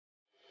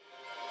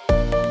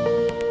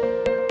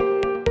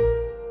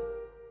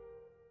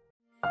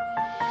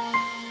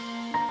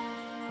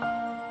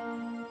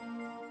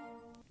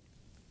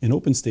In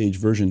OpenStage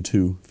version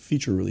 2,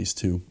 feature release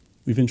 2,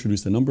 we've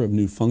introduced a number of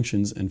new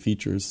functions and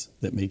features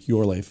that make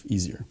your life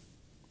easier.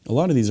 A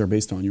lot of these are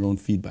based on your own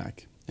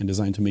feedback and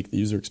designed to make the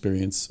user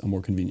experience a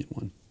more convenient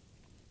one.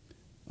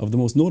 Of the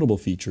most notable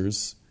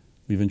features,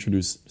 we've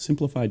introduced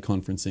simplified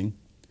conferencing,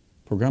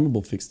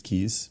 programmable fixed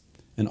keys,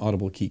 and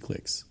audible key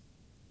clicks.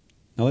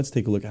 Now let's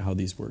take a look at how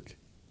these work.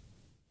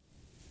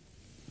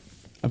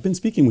 I've been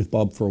speaking with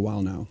Bob for a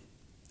while now,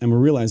 and we're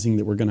realizing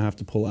that we're going to have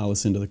to pull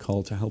Alice into the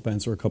call to help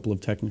answer a couple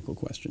of technical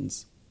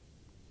questions.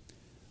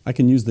 I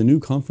can use the new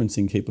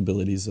conferencing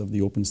capabilities of the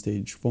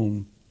OpenStage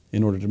phone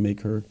in order to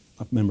make her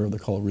a member of the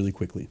call really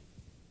quickly.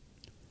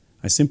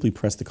 I simply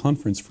press the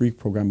conference-free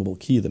programmable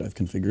key that I've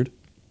configured,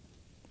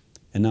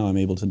 and now I'm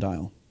able to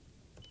dial.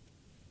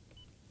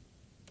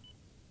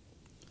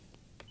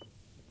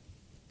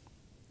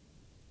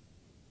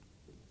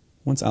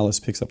 Once Alice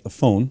picks up the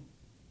phone,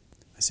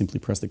 I simply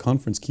press the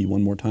conference key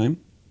one more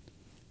time,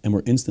 and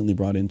we're instantly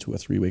brought into a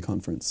three-way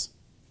conference.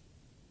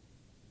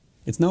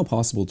 It's now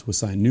possible to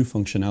assign new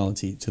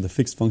functionality to the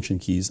fixed function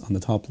keys on the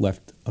top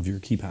left of your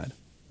keypad.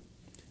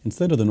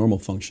 Instead of the normal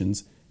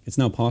functions, it's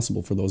now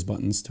possible for those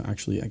buttons to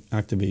actually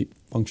activate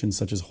functions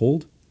such as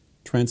hold,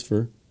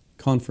 transfer,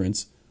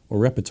 conference, or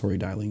repertory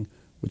dialing,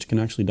 which can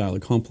actually dial a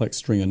complex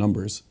string of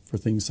numbers for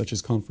things such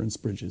as conference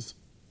bridges.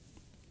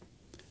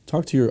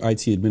 Talk to your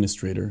IT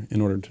administrator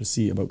in order to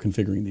see about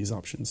configuring these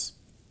options.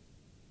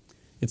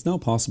 It's now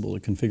possible to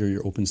configure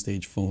your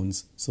OpenStage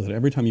phones so that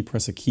every time you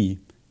press a key,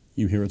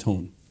 you hear a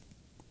tone.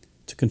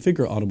 To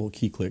configure audible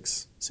key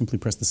clicks, simply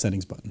press the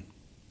Settings button.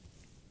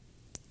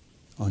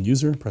 On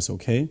User, press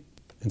OK,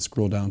 and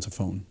scroll down to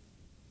Phone,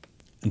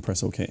 and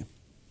press OK.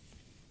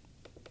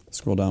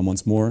 Scroll down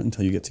once more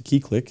until you get to Key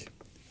Click,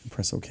 and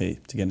press OK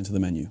to get into the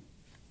menu.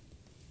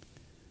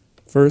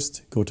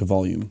 First, go to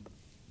Volume,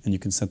 and you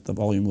can set the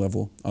volume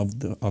level of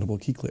the audible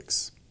key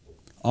clicks.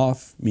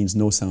 Off means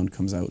no sound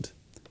comes out,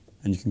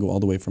 and you can go all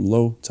the way from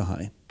low to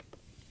high.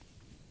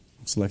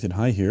 I've selected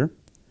high here,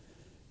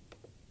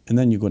 and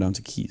then you go down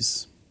to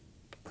keys.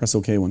 Press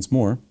OK once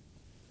more.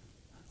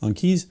 On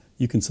keys,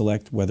 you can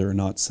select whether or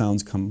not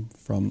sounds come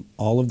from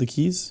all of the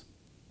keys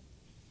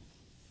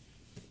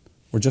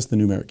or just the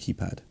numeric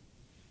keypad.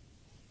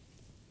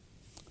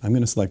 I'm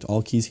going to select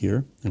all keys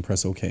here and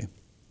press OK.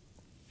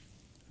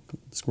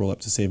 Scroll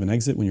up to save and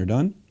exit when you're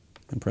done,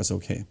 and press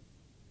OK.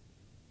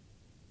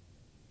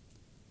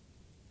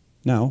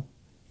 Now,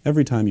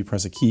 every time you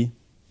press a key,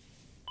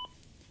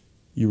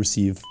 you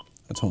receive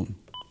a tone.